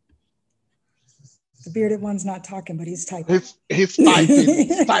 The bearded one's not talking, but he's typing. He's typing,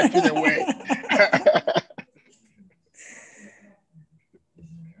 he's typing away.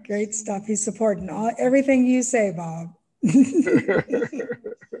 Great stuff. He's supporting everything you say, Bob.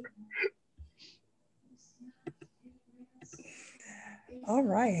 All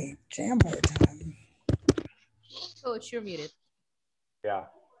right, Jamboard time. Coach, you're muted. Yeah.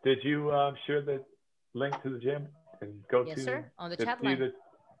 Did you share the link to the Jam and go yes, to? Yes, sir. On the chat line.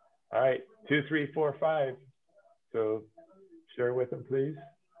 All right, 2, 3, 4, 5. So share with them, please.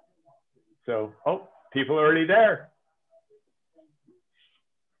 So, oh, people are already there.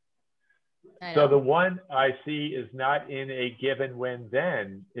 So the one I see is not in a given when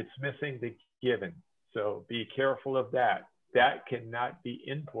then, it's missing the given. So be careful of that. That cannot be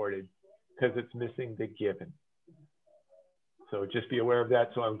imported because it's missing the given. So just be aware of that.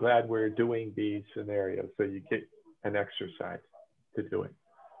 So I'm glad we're doing these scenarios so you get an exercise to do it.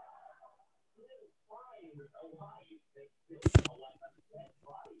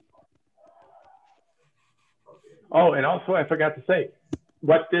 Oh, and also I forgot to say,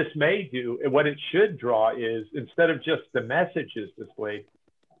 what this may do, and what it should draw is, instead of just the messages displayed,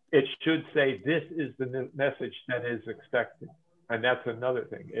 it should say, this is the message that is expected. And that's another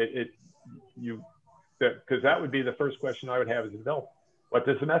thing. Because that would be the first question I would have as a developer. What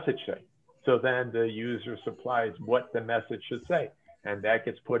does the message say? So then the user supplies what the message should say. And that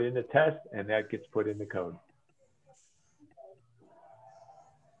gets put in the test, and that gets put in the code.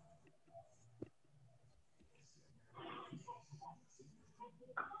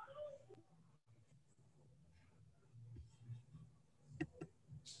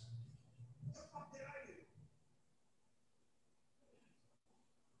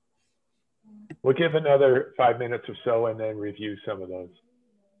 We'll give another 5 minutes or so and then review some of those.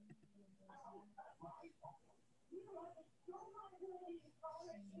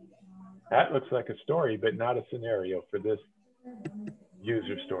 That looks like a story, but not a scenario for this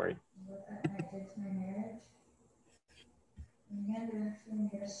user story.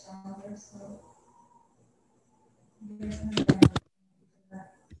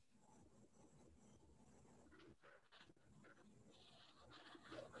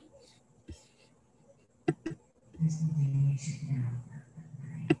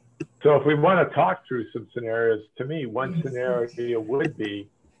 So if we want to talk through some scenarios, to me, one scenario would be,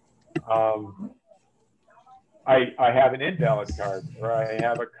 I have an invalid card, or I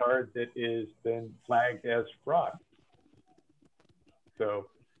have a card that is been flagged as fraud. So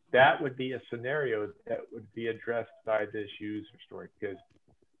that would be a scenario that would be addressed by this user story, because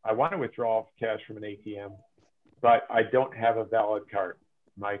I want to withdraw cash from an ATM, but I don't have a valid card.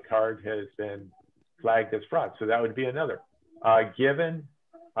 My card has been flagged as fraud. So that would be another. Given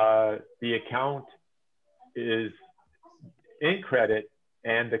the account is in credit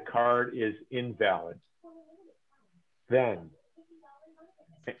and the card is invalid, then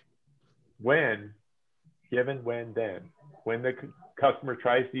when the customer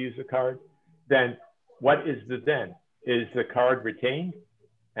tries to use the card, then what is the then? Is the card retained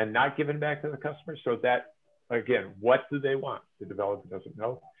and not given back to the customer? So that, again, what do they want? The developer doesn't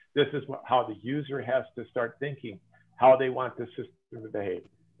know. This is how the user has to start thinking how they want the system to behave.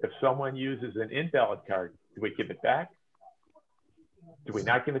 If someone uses an invalid card, do we give it back? Do we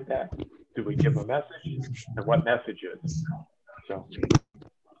not give it back? Do we give a message? And what message is? So.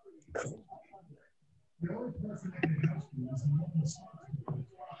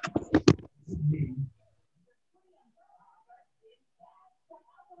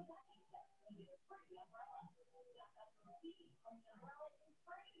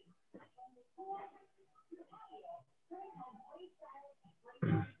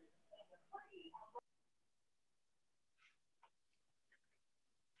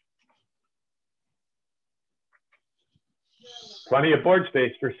 Plenty of board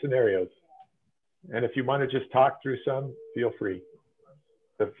space for scenarios. And if you want to just talk through some, feel free.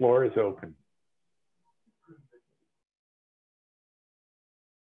 The floor is open.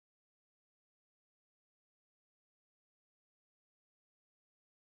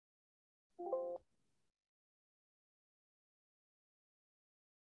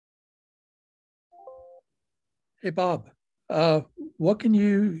 Hey, Bob, can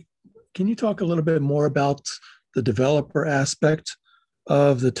you talk a little bit more about the developer aspect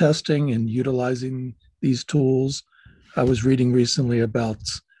of the testing and utilizing these tools? I was reading recently about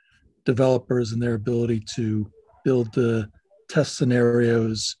developers and their ability to build the test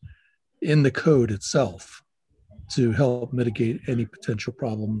scenarios in the code itself to help mitigate any potential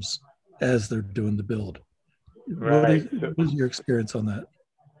problems as they're doing the build. Right. What is your experience on that?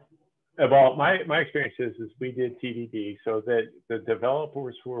 Well, my experience is we did TDD, so that the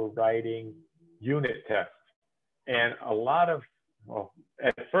developers were writing unit tests. And a lot of, well,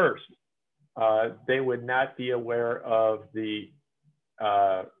 at first, they would not be aware of the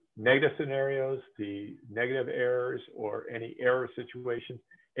negative scenarios, the negative errors, or any error situations.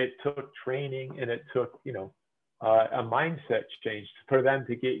 It took training, and it took, a mindset change for them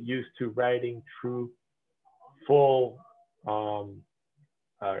to get used to writing true, full,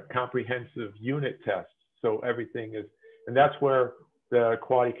 comprehensive unit tests. So everything is, and that's where the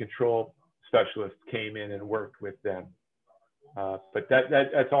quality control specialist came in and worked with them. But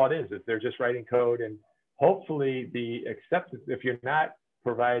that's all it is they're just writing code, and hopefully the acceptance, if you're not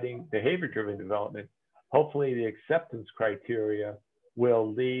providing behavior-driven development, hopefully the acceptance criteria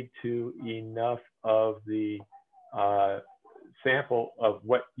will lead to enough of the sample of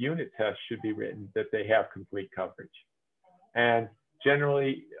what unit tests should be written that they have complete coverage. And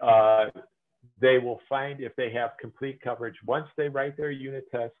generally, they will find if they have complete coverage, once they write their unit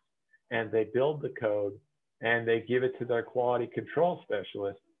tests and they build the code and they give it to their quality control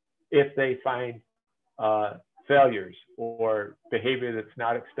specialist, if they find failures or behavior that's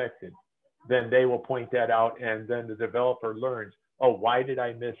not expected, then they will point that out, and then the developer learns, oh, why did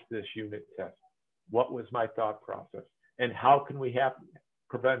I miss this unit test? What was my thought process? And how can we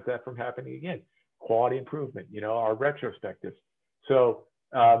prevent that from happening again? Quality improvement, you know, our retrospectives. So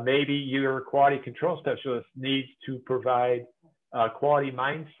maybe your quality control specialist needs to provide quality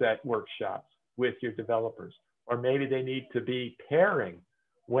mindset workshops with your developers, or maybe they need to be pairing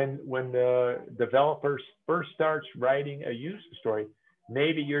when the developer first starts writing a user story.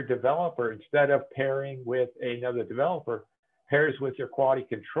 Maybe your developer, instead of pairing with another developer, pairs with your quality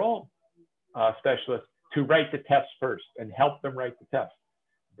control specialist to write the test first and help them write the test.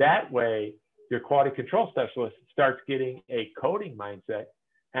 That way, your quality control specialist starts getting a coding mindset,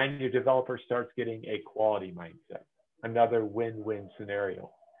 and your developer starts getting a quality mindset. Another win-win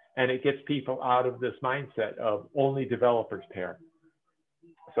scenario. And it gets people out of this mindset of only developers pair.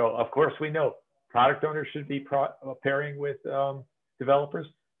 So of course we know product owners should be pairing with developers,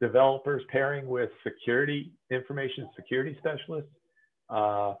 developers pairing with security, information security specialists,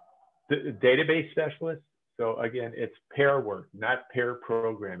 database specialists. So again, it's pair work, not pair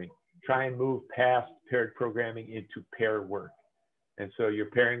programming. Try and move past paired programming into pair work. And so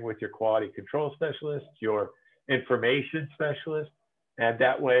you're pairing with your quality control specialist, your information specialist, and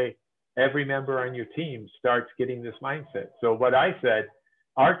that way every member on your team starts getting this mindset. So what I said,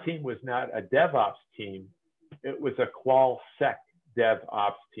 our team was not a DevOps team, it was a QualSec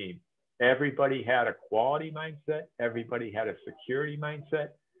DevOps team. Everybody had a quality mindset, everybody had a security mindset,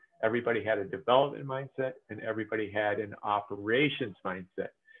 everybody had a development mindset, and everybody had an operations mindset.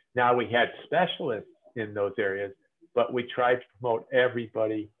 Now we had specialists in those areas, but we tried to promote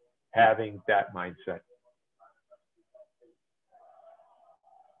everybody having that mindset.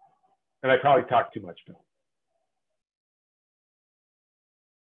 And I probably talked too much, Bill.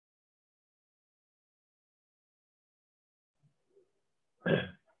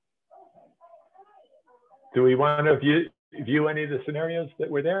 Do we want to view any of the scenarios that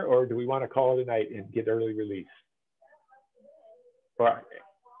were there, or do we want to call it a night and get early release? Or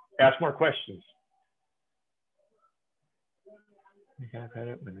ask more questions. You got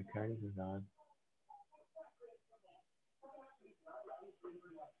that when the card is on.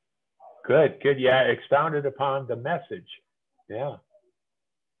 Good, good. Yeah, expounded upon the message. Yeah.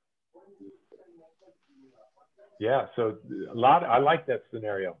 Yeah, so I like that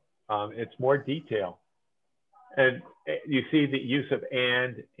scenario. It's more detail. And you see the use of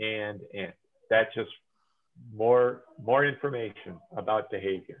and. That's just more information about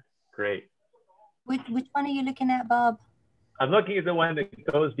behavior. Great. Which one are you looking at, Bob? I'm looking at the one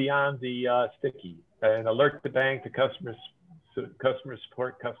that goes beyond the sticky. An alert the bank, the customer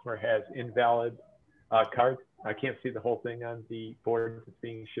support customer has invalid card. I can't see the whole thing on the board that's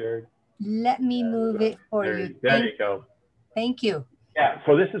being shared. Let me move it for you. There you go. Thank you. Yeah,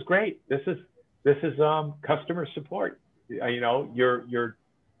 so this is great. This is customer support. You know, you're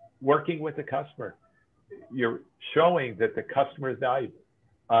working with the customer. You're showing that the customer is valuable.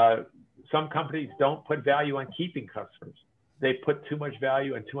 Some companies don't put value on keeping customers. They put too much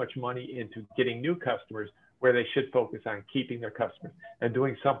value and too much money into getting new customers, where they should focus on keeping their customers. And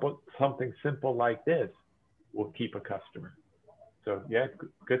doing something simple like this will keep a customer. So yeah,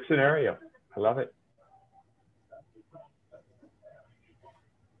 good scenario. I love it.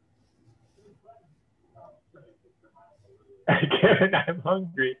 Karen, I'm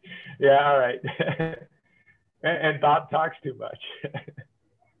hungry. Yeah, all right. And Bob talks too much.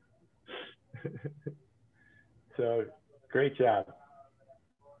 So great job.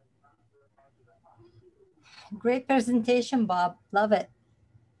 Great presentation, Bob. Love it.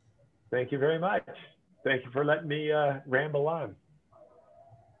 Thank you very much. Thank you for letting me ramble on.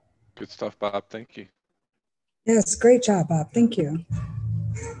 Good stuff, Bob. Thank you. Yes, great job, Bob. Thank you.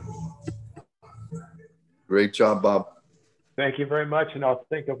 Great job, Bob. Thank you very much, and I'll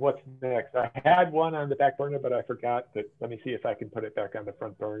think of what's next. I had one on the back burner, but I forgot. But let me see if I can put it back on the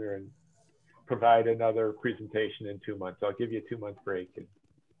front burner and provide another presentation in 2 months. I'll give you a 2-month break and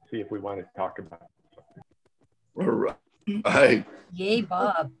see if we want to talk about something. All right. Yay,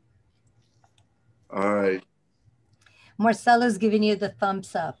 Bob. All right. Marcelo's giving you the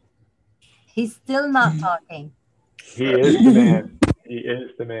thumbs up. He's still not talking. He is the man. He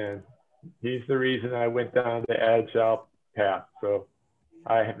is the man. He's the reason I went down the agile path. So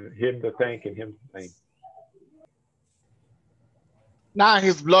I have him to thank and him to thank. Now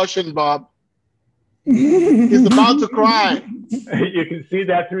he's blushing, Bob. He's about to cry. You can see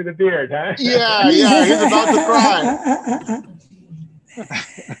that through the beard, huh? Yeah, he's about to cry.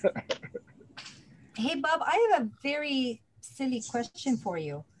 Hey, Bob, I have a very silly question for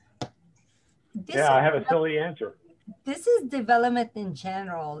you. Yeah, I have a silly answer. This is development in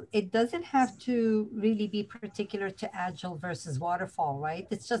general. It doesn't have to really be particular to Agile versus Waterfall, right?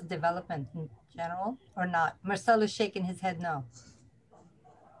 It's just development in general, or not? Marcelo's shaking his head no.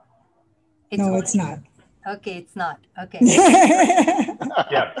 No, it's not. Okay, it's not. Okay.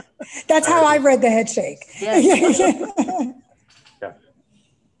 Yes. That's how I read the head shake. Yes. Yes.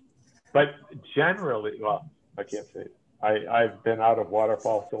 But generally, well, I can't say it. I've been out of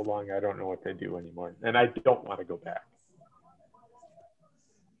Waterfall so long, I don't know what they do anymore. And I don't want to go back.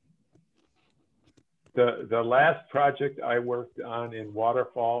 The last project I worked on in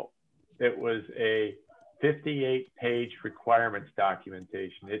Waterfall, it was a 58-page requirements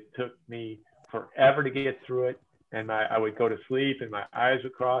documentation. It took me forever to get through it. And I would go to sleep and my eyes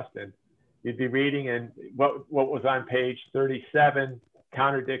would cross, and you'd be reading, and what was on page 37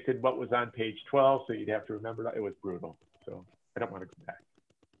 contradicted what was on page 12. So you'd have to remember that. It was brutal. So I don't want to go back.